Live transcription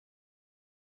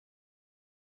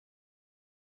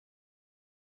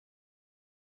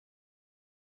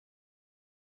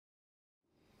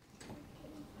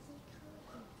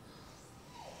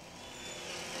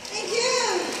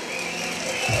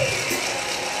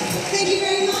Thank you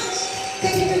very much.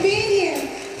 Thank you for being here.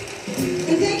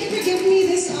 And thank you for giving me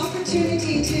this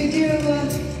opportunity to do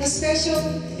a special,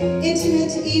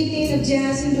 intimate evening of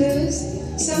jazz and blues,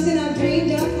 something I've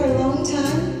dreamed of for a long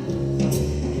time.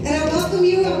 And I welcome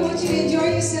you. I want you to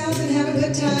enjoy yourselves and have a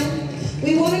good time.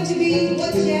 We want it to be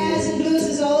what jazz and blues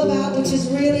is all about, which is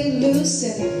really loose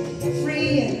and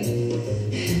free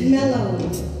and mellow.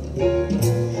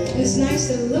 It's nice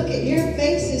to look at your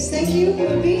faces. Thank you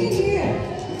for being here.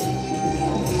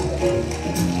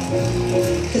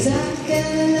 'Cause I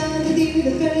fell in love with you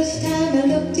the first time I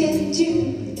looked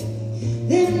into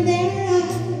them their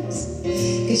eyes.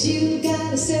 'Cause you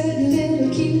got a certain little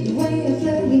cute way of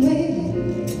flirting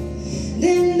with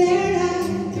them their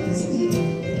eyes.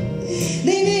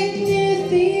 They make me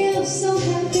feel so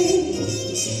happy.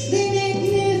 They make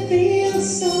me feel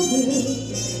so good.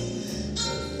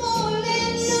 I'm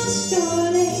falling, I'm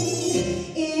starting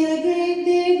in a great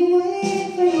big way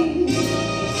for you.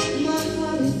 My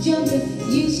heart is jumping.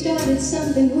 You started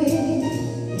something with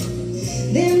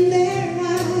them their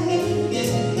eyes.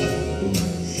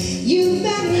 You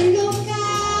better look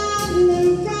out in the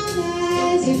brown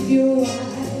eyes if you're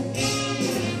wise.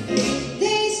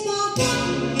 They sparkle,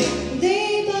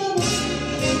 they bubble,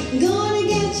 gonna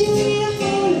get you in a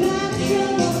whole lot of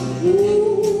trouble.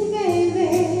 Ooh,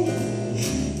 baby,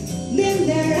 them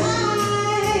their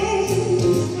eyes.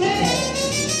 Hey.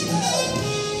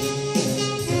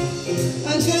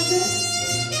 On trumpet,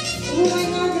 Roy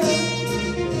Margaret.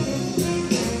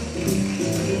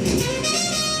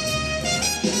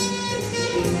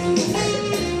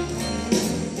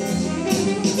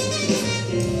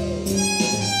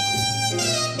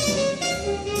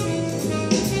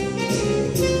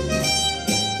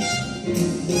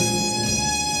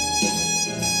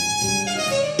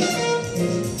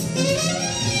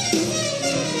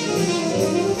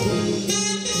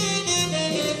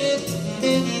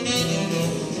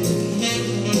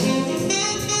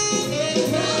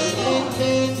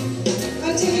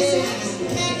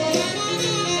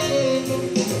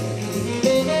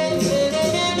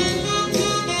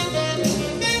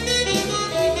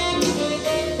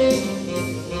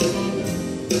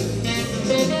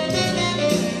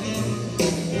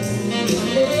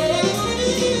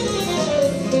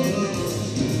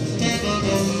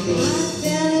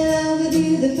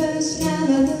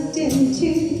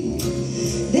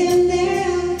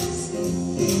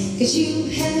 Cause you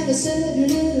have a certain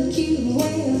little cute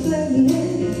way of flirting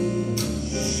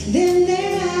with them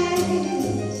their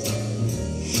eyes.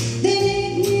 They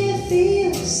make me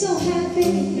feel so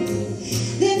happy.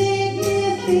 They make me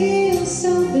feel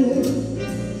so blue.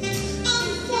 I'm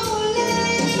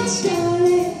falling, I'm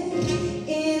starting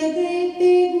in a great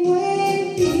big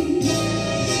way for you.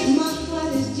 My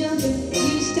heart is jumping.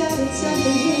 You started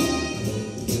something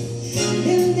with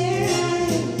them their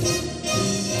eyes.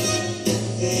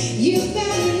 You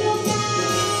better look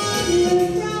out in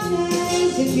the brown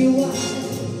eyes if you want.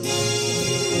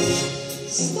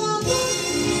 Sparkle,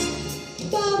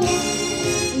 bubble,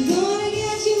 gonna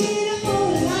get you in a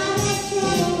whole lot of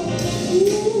trouble.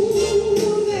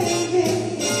 Ooh, baby,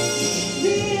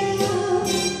 they're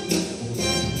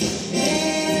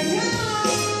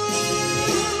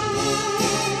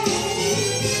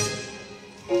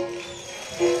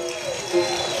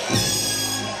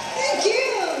Thank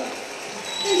you.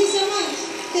 Thank you so much.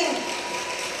 There.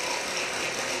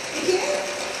 Thank you.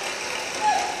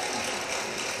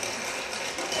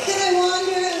 Can I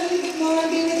wander a little bit more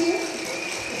and be with you?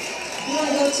 You don't want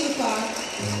to go too far.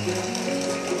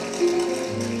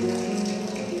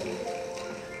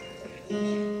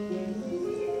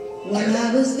 When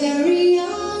I was very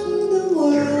young, the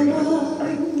world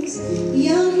was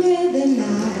younger than I,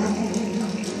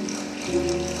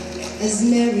 as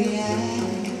merry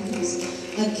as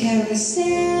a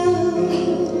carousel.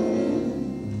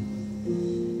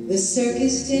 The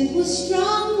circus tent was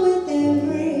strung with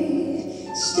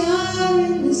every star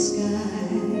in the sky,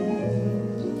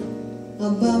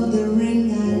 above the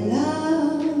ring I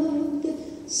loved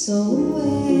so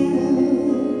well.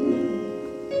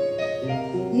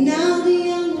 Now the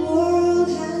young world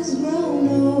has grown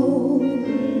old.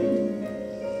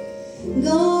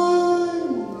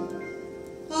 Gone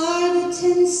are the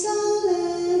tinsel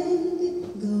and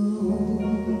gold.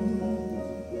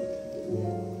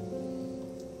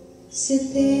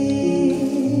 Sit there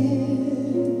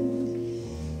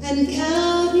and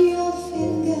count your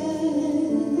fingers.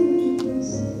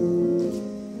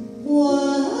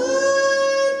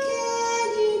 What can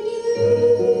you do?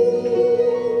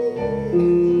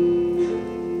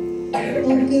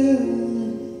 Oh girl,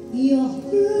 you're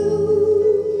through.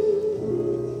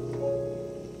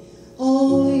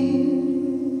 Oh,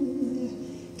 you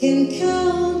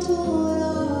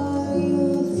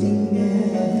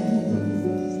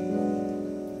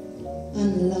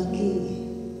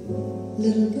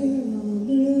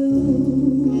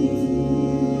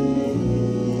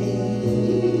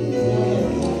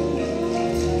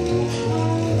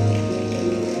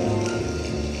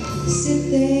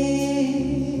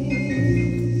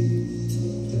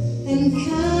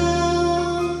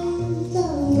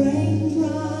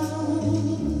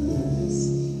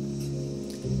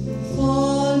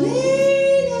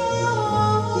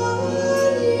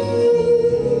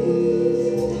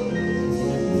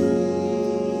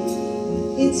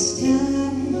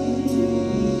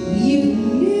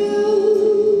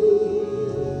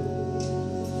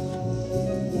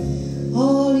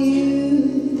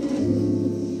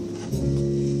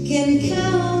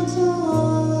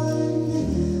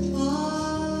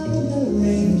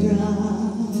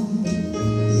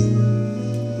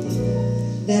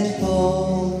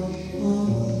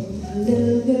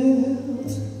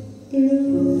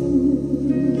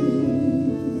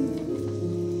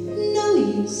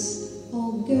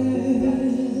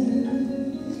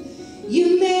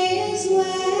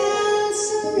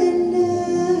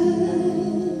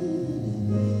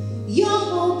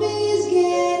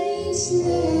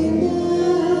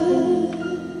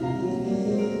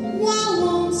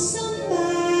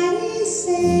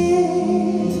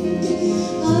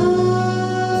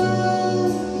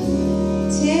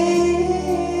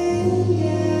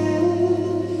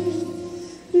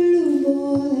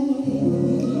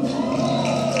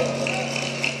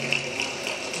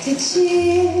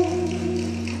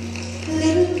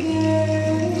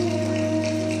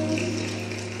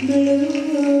blue.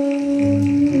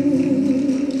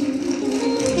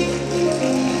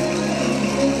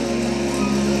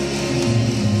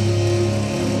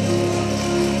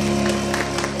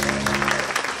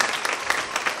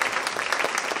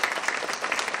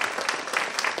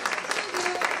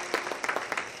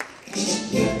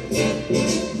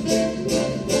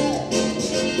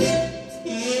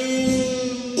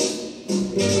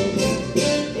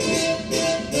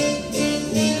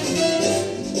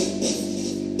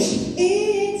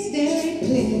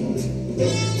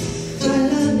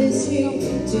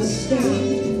 To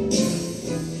stay,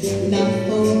 not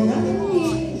for a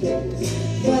year,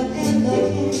 but ever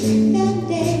and that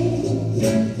day.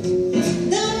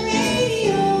 The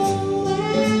radio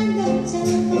and the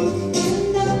telephone and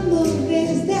the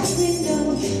movies that we know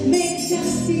may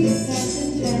just be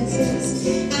passing glances,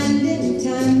 and in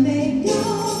time may go.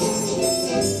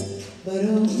 But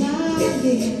oh my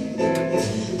dear,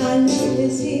 our love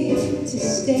is here to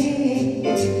stay.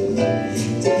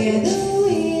 Together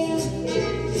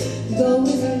going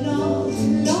a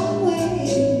long, long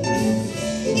way.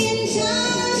 In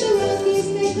time the rookies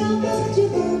may come, but you're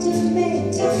going to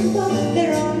make time for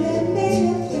their own.